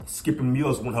skipping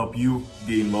meals won't help you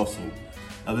gain muscle.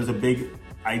 Now, there's a big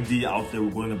idea out there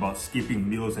going about skipping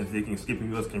meals and thinking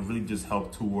skipping meals can really just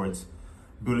help towards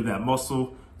building that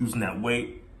muscle, losing that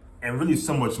weight, and really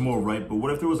so much more, right? But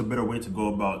what if there was a better way to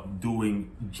go about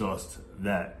doing just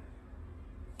that?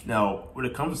 Now, when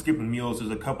it comes to skipping meals,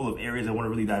 there's a couple of areas I want to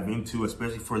really dive into,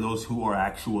 especially for those who are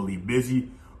actually busy,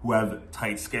 who have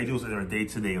tight schedules in their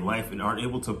day-to-day life and aren't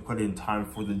able to put in time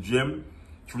for the gym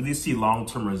to really see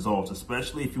long-term results,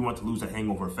 especially if you want to lose a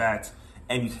hangover fat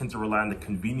and you tend to rely on the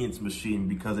convenience machine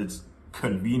because it's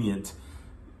convenient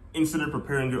instead of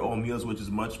preparing your own meals, which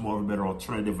is much more of a better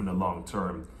alternative in the long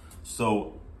term.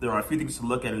 So there are a few things to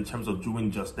look at in terms of doing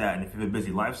just that. And if you have a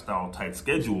busy lifestyle, tight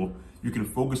schedule, you can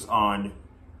focus on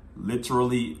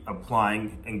literally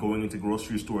applying and going into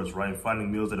grocery stores, right?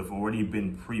 Finding meals that have already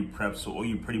been pre-prepped. So all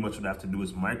you pretty much would have to do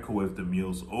is microwave the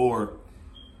meals, or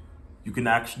you can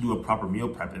actually do a proper meal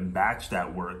prep and batch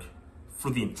that work for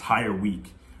the entire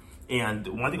week. And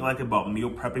one thing I like about meal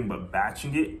prepping, but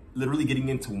batching it, literally getting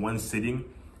into one sitting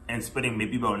and spending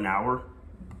maybe about an hour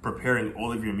preparing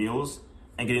all of your meals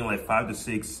and getting like 5 to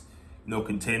 6,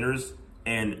 containers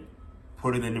and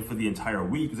putting it in for the entire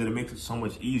week, because it makes it so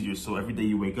much easier. So every day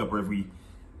you wake up or every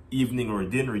evening or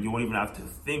dinner, you won't even have to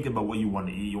think about what you want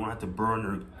to eat. You won't have to burn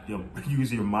or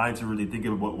use your mind to really think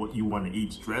about what you want to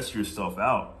eat. Stress yourself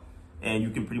out. And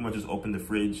you can pretty much just open the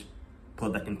fridge, pull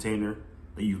out that container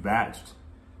that you've batched,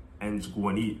 and just go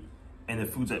and eat. And the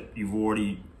foods that you've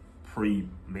already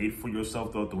pre-made for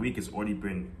yourself throughout the week has already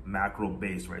been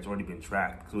macro-based, right? It's already been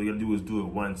tracked. So all you gotta do is do it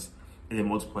once and then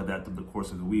multiply that through the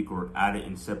course of the week, or add it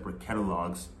in separate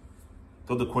catalogs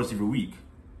throughout the course of your week.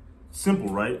 Simple,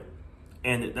 right?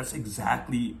 And that's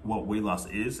exactly what weight loss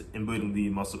is, and building the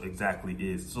muscle exactly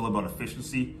is. It's all about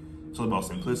efficiency, it's all about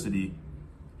simplicity,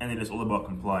 and then it's all about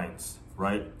compliance,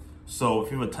 right? So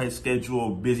if you have a tight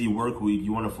schedule, busy work week,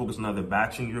 you want to focus on either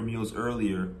batching your meals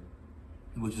earlier,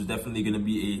 which is definitely going to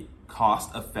be a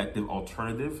cost-effective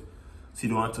alternative, so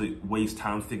you don't have to waste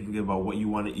time thinking about what you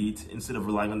want to eat, instead of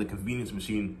relying on the convenience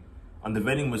machine, on the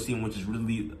vending machine, which is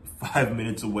really 5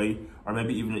 minutes away, or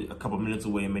maybe even a couple minutes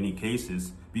away in many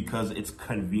cases, because it's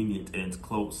convenient and it's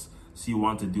close. So you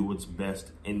want to do what's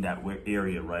best in that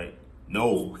area, right?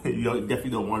 No, you definitely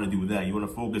don't want to do that. You want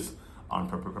to focus on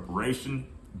preparation,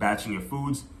 batching your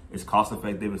foods. It's cost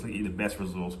effective. It's going to get you the best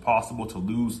results possible to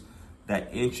lose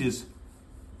that inches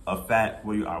of fat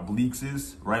where your obliques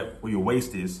is, right? Where your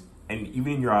waist is, and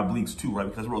even in your obliques too, right?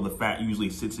 Because that's where all the fat usually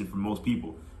sits in for most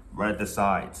people, right at the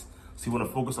sides. So you want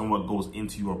to focus on what goes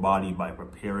into your body by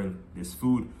preparing this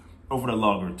food over the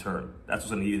longer term. That's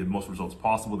what's going to give you the most results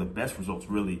possible, the best results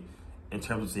really, in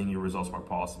terms of seeing your results are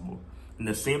possible. And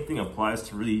the same thing applies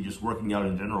to really just working out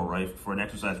in general, right? For an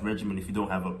exercise regimen, if you don't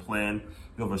have a plan,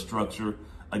 you don't have a structure,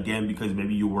 again, because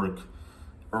maybe you work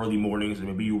early mornings and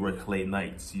maybe you work late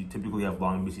nights, you typically have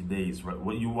long, busy days, right?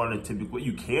 What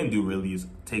you can do really is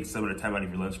take some of the time out of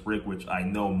your lunch break, which I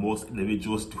know most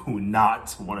individuals do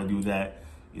not want to do that,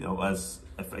 as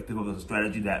effective of a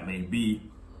strategy that may be.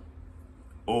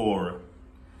 Or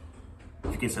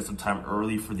you can set some time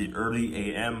early for the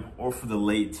early AM or for the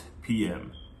late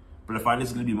PM. But I find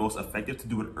it's going to be most effective to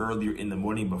do it earlier in the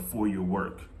morning before your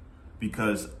work,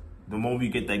 because the moment you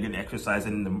get that good exercise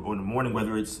in the morning,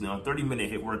 whether it's a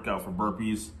 30-minute HIIT workout for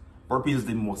burpees. Burpees is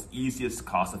the most easiest,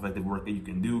 cost-effective work that you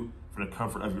can do for the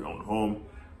comfort of your own home.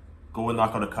 Go and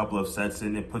knock out a couple of sets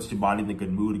in. It puts your body in a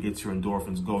good mood. It gets your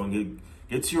endorphins going. It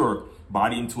gets your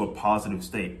body into a positive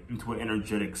state, into an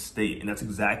energetic state, and that's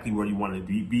exactly where you want to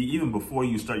be even before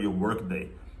you start your work day.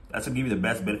 That's going to give you the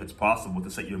best benefits possible to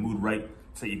set your mood right,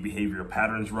 set your behavioral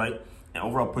patterns right, and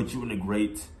overall put you in a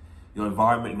great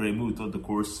environment, great mood throughout the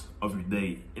course of your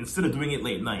day, instead of doing it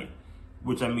late night,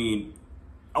 which I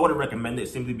wouldn't recommend it,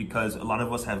 simply because a lot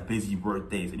of us have busy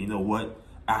work days. And you know what?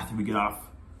 After we get off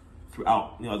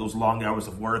throughout, those long hours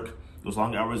of work, those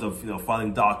long hours of,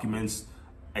 filing documents,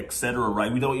 etc.,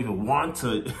 right? We don't even want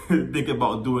to think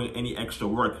about doing any extra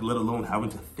work, let alone having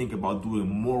to think about doing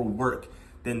more work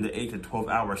than the 8 to 12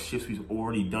 hour shifts we've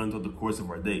already done throughout the course of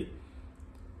our day.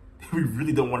 We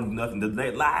really don't want to do nothing.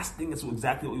 The last thing is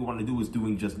exactly what we want to do is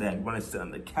doing just that. We want to sit on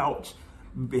the couch,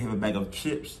 maybe have a bag of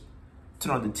chips,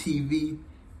 turn on the TV,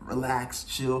 relax,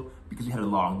 chill, because we had a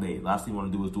long day. Last thing you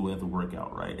want to do is do it at the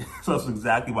workout, right? So that's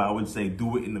exactly why I would say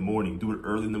do it in the morning. Do it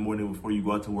early in the morning before you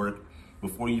go out to work,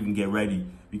 before you even get ready,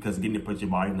 because again, it puts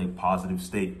your body in a positive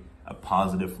state, a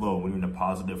positive flow. When you're in a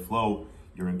positive flow,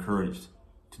 you're encouraged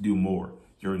to do more.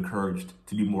 You're encouraged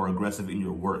to be more aggressive in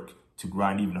your work, to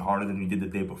grind even harder than you did the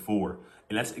day before.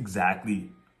 And that's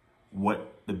exactly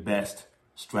what the best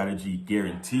strategy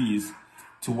guarantees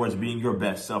towards being your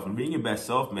best self. And being your best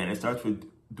self, man, it starts with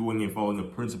doing and following the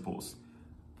principles,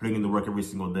 putting in the work every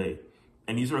single day.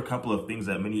 And these are a couple of things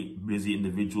that many busy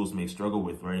individuals may struggle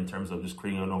with, right? In terms of just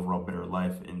creating an overall better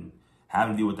life and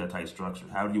having to deal with that tight structure,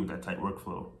 how to deal with that tight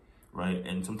workflow, right?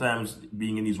 And sometimes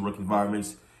being in these work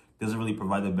environments doesn't really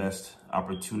provide the best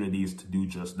opportunities to do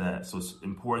just that. So it's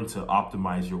important to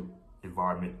optimize your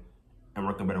environment and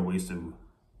work on better ways to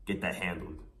get that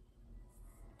handled.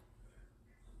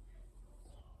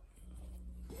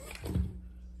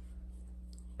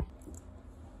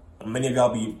 Many of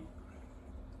y'all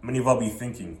be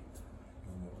thinking,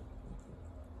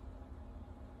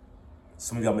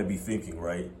 some of y'all may be thinking,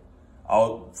 right?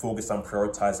 I'll focus on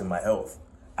prioritizing my health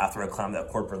after I climb that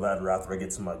corporate ladder, after I get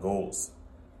to my goals,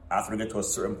 after I get to a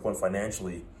certain point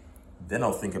financially, then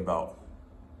I'll think about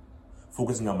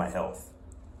focusing on my health.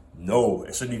 No,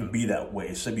 it shouldn't even be that way.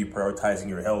 It should be prioritizing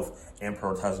your health and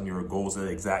prioritizing your goals at the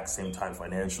exact same time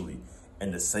financially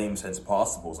in the same sense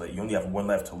possible. It's like you only have one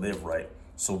life to live, right?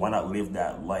 So why not live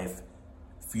that life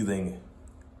feeling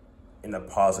in a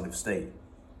positive state,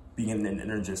 being in an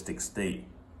energetic state?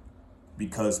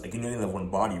 Because again, you only have one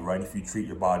body, right? If you treat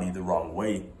your body the wrong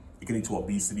way, it can lead to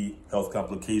obesity, health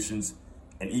complications,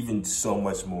 and even so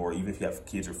much more, even if you have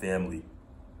kids or family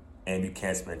and you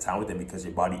can't spend time with them because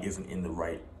your body isn't in the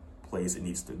right place it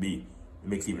needs to be. It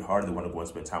makes it even harder to want to go and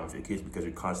spend time with your kids because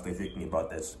you're constantly thinking about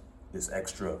this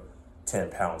extra 10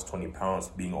 pounds, 20 pounds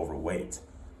being overweight.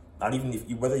 Not even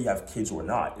whether you have kids or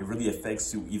not, it really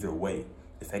affects you either way.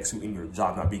 It affects you in your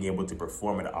job, not being able to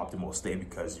perform at an optimal state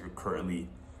because you currently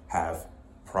have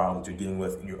problems you're dealing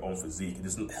with in your own physique. It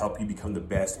doesn't help you become the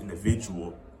best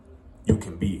individual you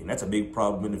can be. And that's a big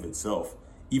problem in of itself.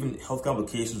 Even health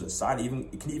complications aside,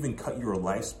 it can even cut your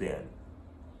lifespan,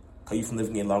 cut you from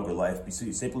living a longer life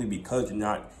simply because you're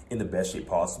not in the best shape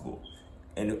possible.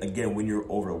 And again, when you're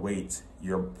overweight,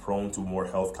 you're prone to more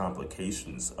health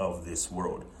complications of this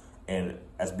world. And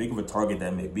as big of a target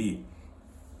that may be,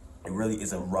 it really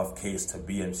is a rough case to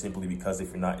be in, simply because if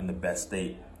you're not in the best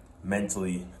state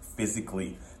mentally,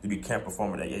 physically, then you can't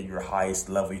perform at your highest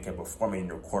level. You can perform in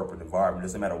your corporate environment. It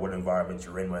doesn't matter what environment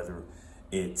you're in, whether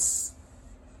it's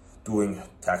doing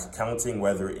tax accounting,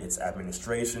 whether it's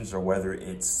administrations, or whether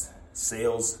it's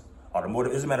sales,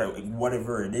 automotive. It doesn't matter,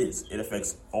 whatever it is, it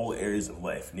affects all areas of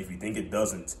life. And if you think it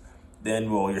doesn't,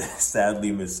 then, well, you're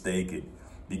sadly mistaken,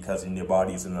 because in your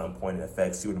body is on point. It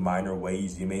affects you in minor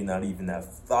ways you may not even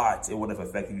have thought it would have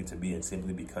affected you to be in,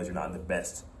 simply because you're not in the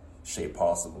best shape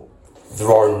possible.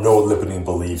 There are no limiting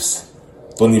beliefs.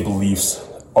 The only beliefs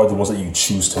are the ones that you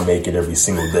choose to make it every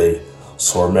single day.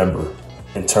 So remember,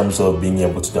 in terms of being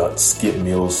able to not skip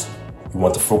meals, you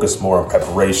want to focus more on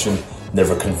preparation,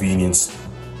 never convenience.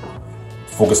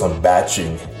 Focus on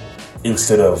batching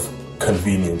instead of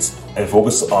convenience, and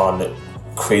focus on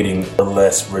creating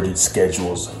less rigid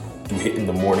schedules through hit in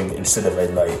the morning instead of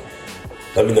at night.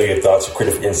 Let me know your thoughts or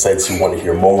creative insights you want to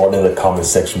hear more in the comment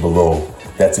section below.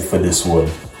 That's it for this one.